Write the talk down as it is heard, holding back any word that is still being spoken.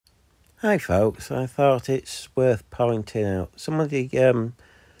Hi folks, I thought it's worth pointing out. Somebody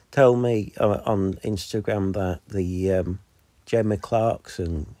told me on Instagram that the Gemma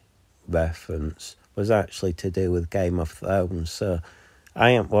Clarkson reference was actually to do with Game of Thrones. So I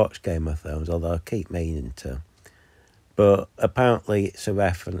haven't watched Game of Thrones, although I keep meaning to. But apparently it's a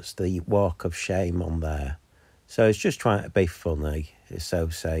reference to the Walk of Shame on there. So it's just trying to be funny,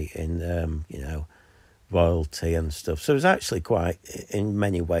 associating, royalty and stuff. So it was actually quite, in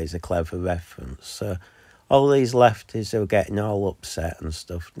many ways, a clever reference. So all these lefties who are getting all upset and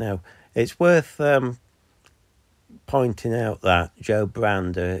stuff. Now, it's worth pointing out that Joe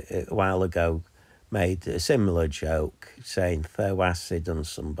Brand a while ago made a similar joke, saying throw acid on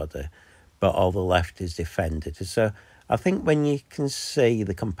somebody, but all the lefties defended it. So I think when you can see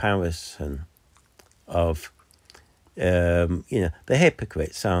the comparison of the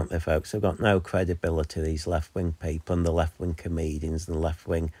hypocrites, aren't they, folks? They've got no credibility, these left-wing people and the left-wing comedians and the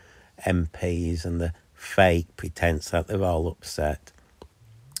left-wing MPs and the fake pretense that they're all upset.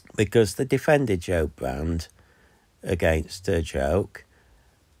 Because they defended Joe Brand against a joke,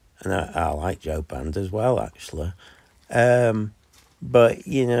 and I like Joe Brand as well, actually. But,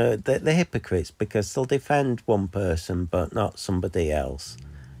 the hypocrites, because they'll defend one person but not somebody else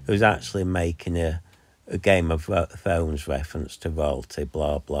who's actually making a Game of Thrones reference to royalty,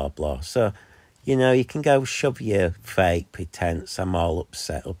 blah, blah, blah. So, you can go shove your fake pretense, I'm all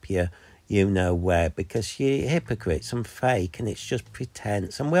upset up here, where, because you're hypocrites and fake, and it's just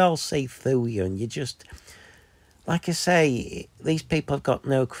pretense, and we all see through you, and you just, like I say, these people have got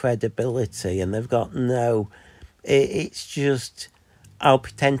no credibility, and they've got no, it's just, I'll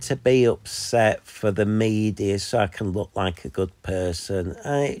pretend to be upset for the media so I can look like a good person.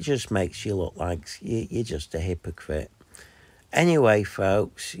 And it just makes you look like you're just a hypocrite. Anyway,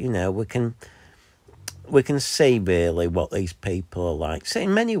 folks, we can see really what these people are like. So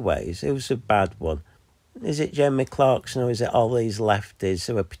in many ways, it was a bad one. Is it Gemma Clarkson or is it all these lefties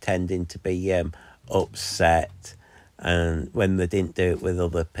who are pretending to be upset and when they didn't do it with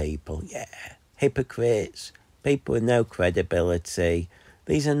other people? Yeah, hypocrites. People with no credibility.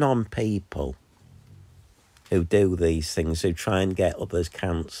 These are non-people who do these things, who try and get others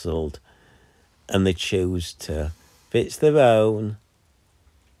cancelled, and they choose to. If it's their own,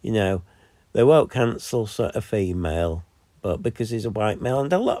 they won't cancel sort of female, but because he's a white male,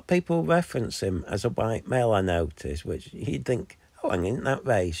 and a lot of people reference him as a white male, I notice, which you'd think, oh, hang on, isn't that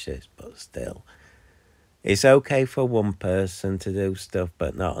racist? But still, it's okay for one person to do stuff,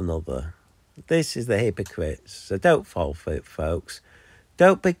 but not another. This is the hypocrites, so don't fall for it, folks.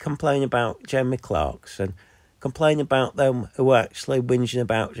 Don't be complaining about Gemma Clarkson. Complain about them who are actually whinging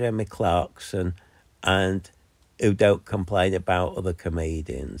about Gemma Clarkson and who don't complain about other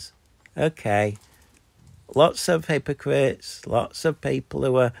comedians. Okay. Lots of hypocrites, lots of people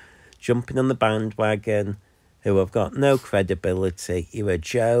who are jumping on the bandwagon, who have got no credibility. You're a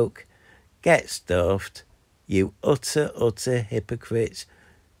joke. Get stuffed. You utter hypocrites.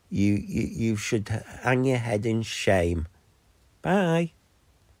 You should hang your head in shame. Bye.